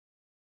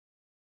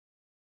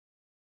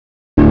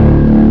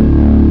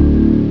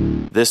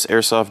This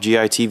Airsoft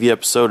GI TV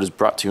episode is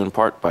brought to you in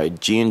part by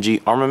G&G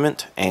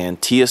Armament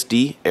and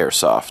TSD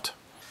Airsoft.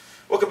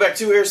 Welcome back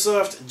to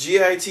Airsoft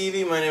GI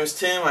TV. My name is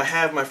Tim. I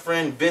have my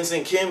friend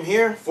Vincent Kim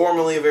here,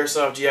 formerly of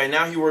Airsoft GI.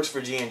 Now he works for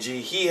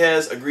G&G. He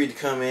has agreed to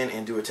come in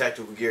and do a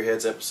Tactical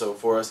Gearheads episode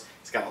for us.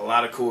 He's got a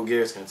lot of cool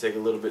gear. It's going to take a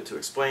little bit to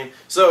explain.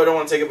 So I don't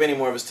want to take up any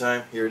more of his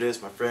time. Here it is,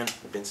 my friend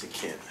Vincent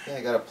Kim. Yeah,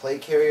 I got a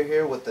plate carrier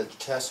here with the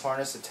chest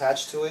harness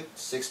attached to it.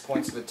 6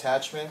 points of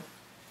attachment,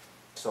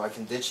 so I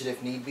can ditch it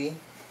if need be.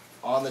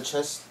 On the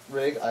chest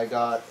rig, I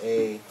got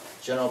a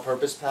general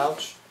purpose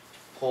pouch.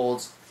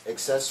 Holds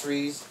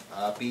accessories,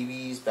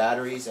 BBs,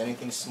 batteries,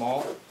 anything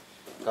small.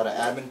 Got an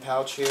admin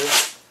pouch here.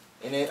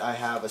 In it I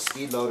have a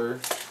speed loader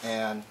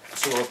and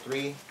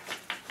 203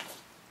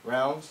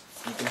 rounds.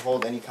 You can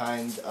hold any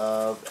kind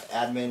of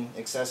admin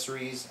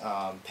accessories,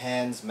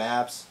 pens,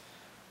 maps.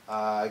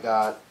 I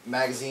got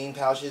magazine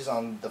pouches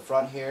on the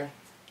front here,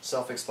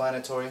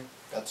 self-explanatory.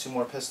 Got 2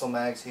 more pistol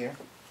mags here.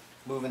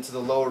 Moving to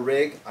the lower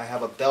rig, I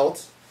have a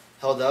belt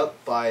held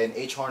up by an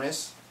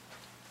H-harness.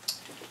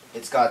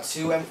 It's got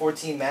 2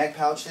 M14 mag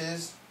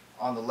pouches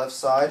on the left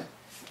side.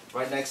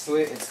 Right next to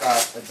it, it's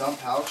got a dump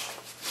pouch.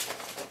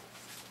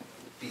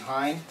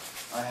 Behind,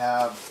 I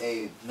have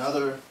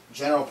another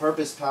general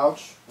purpose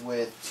pouch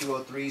with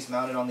 203s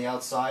mounted on the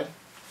outside.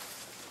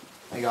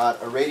 I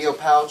got a radio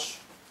pouch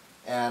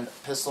and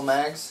pistol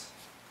mags.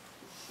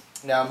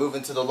 Now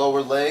moving to the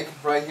lower leg,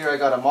 right here I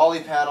got a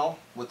MOLLE panel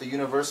with the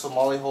universal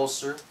MOLLE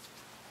holster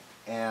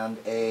and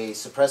a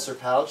suppressor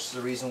pouch.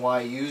 The reason why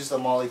I use the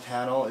MOLLE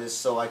panel is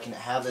so I can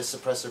have this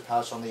suppressor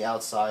pouch on the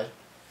outside.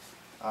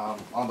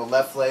 On the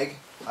left leg,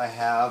 I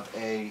have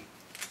a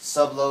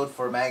subload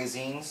for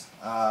magazines,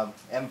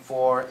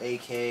 M4,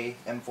 AK,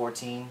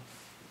 M14.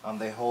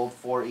 They hold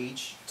 4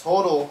 each.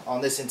 Total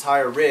on this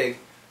entire rig,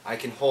 I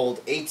can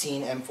hold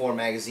 18 M4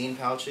 magazine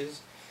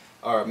pouches,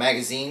 or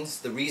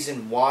magazines. The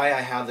reason why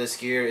I have this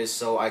gear is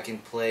so I can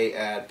play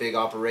at big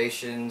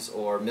operations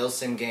or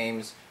milsim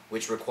games,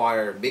 which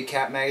require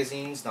mid-cap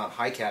magazines, not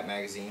high-cap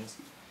magazines.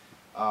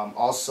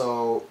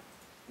 Also,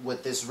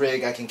 with this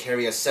rig, I can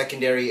carry a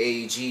secondary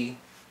AEG,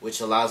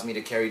 which allows me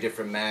to carry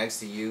different mags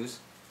to use.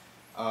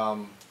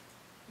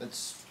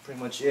 That's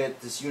pretty much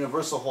it. This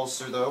universal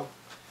holster, though,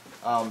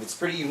 it's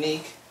pretty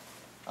unique.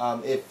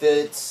 It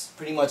fits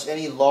pretty much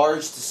any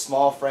large to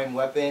small frame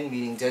weapon,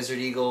 meaning Desert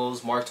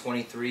Eagles, Mark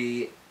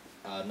 23,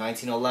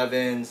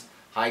 1911s,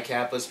 high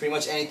Kappas. Pretty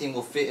much anything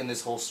will fit in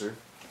this holster.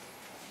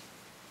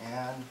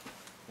 And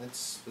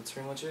that's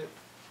pretty much it.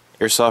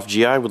 Airsoft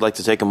GI would like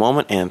to take a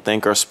moment and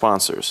thank our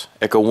sponsors,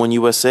 Echo One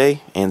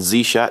USA and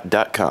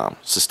ZShot.com,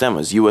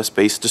 Sistema's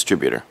US-based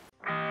distributor.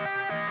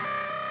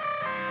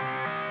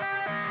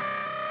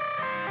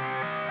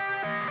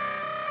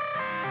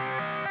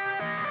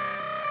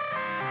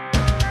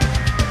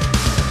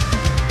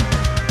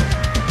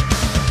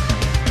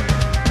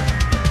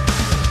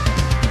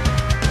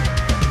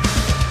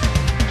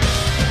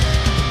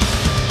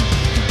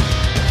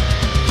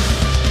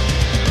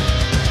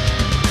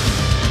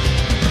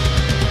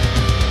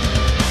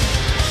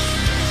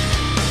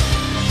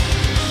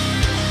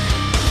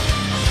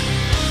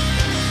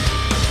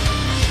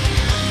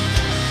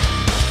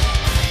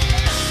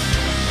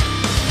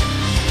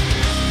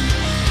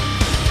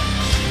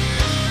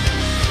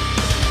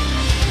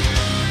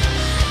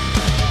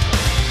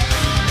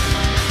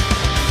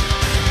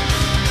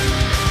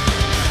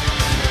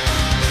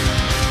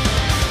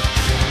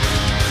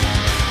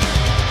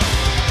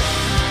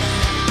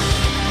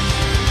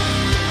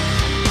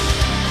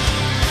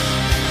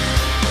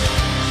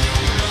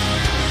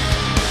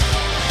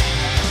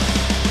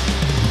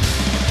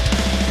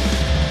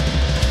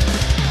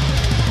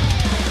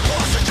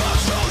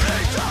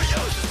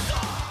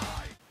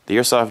 The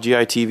Airsoft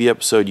GI TV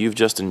episode you've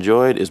just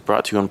enjoyed is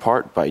brought to you in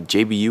part by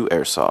JBU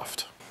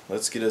Airsoft.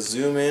 Let's get a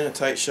zoom in, a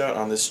tight shot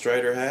on this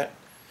Strider hat.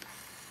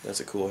 That's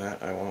a cool hat.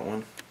 I want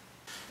one.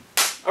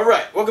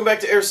 Alright, welcome back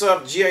to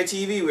Airsoft GI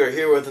TV. We are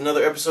here with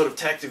another episode of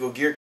Tactical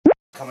Gear.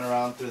 Coming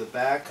around through the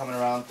back, coming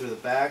around through the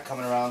back,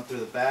 coming around through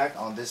the back.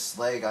 On this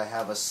leg I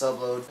have a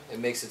subload. It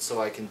makes it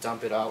so I can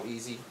dump it out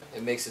easy.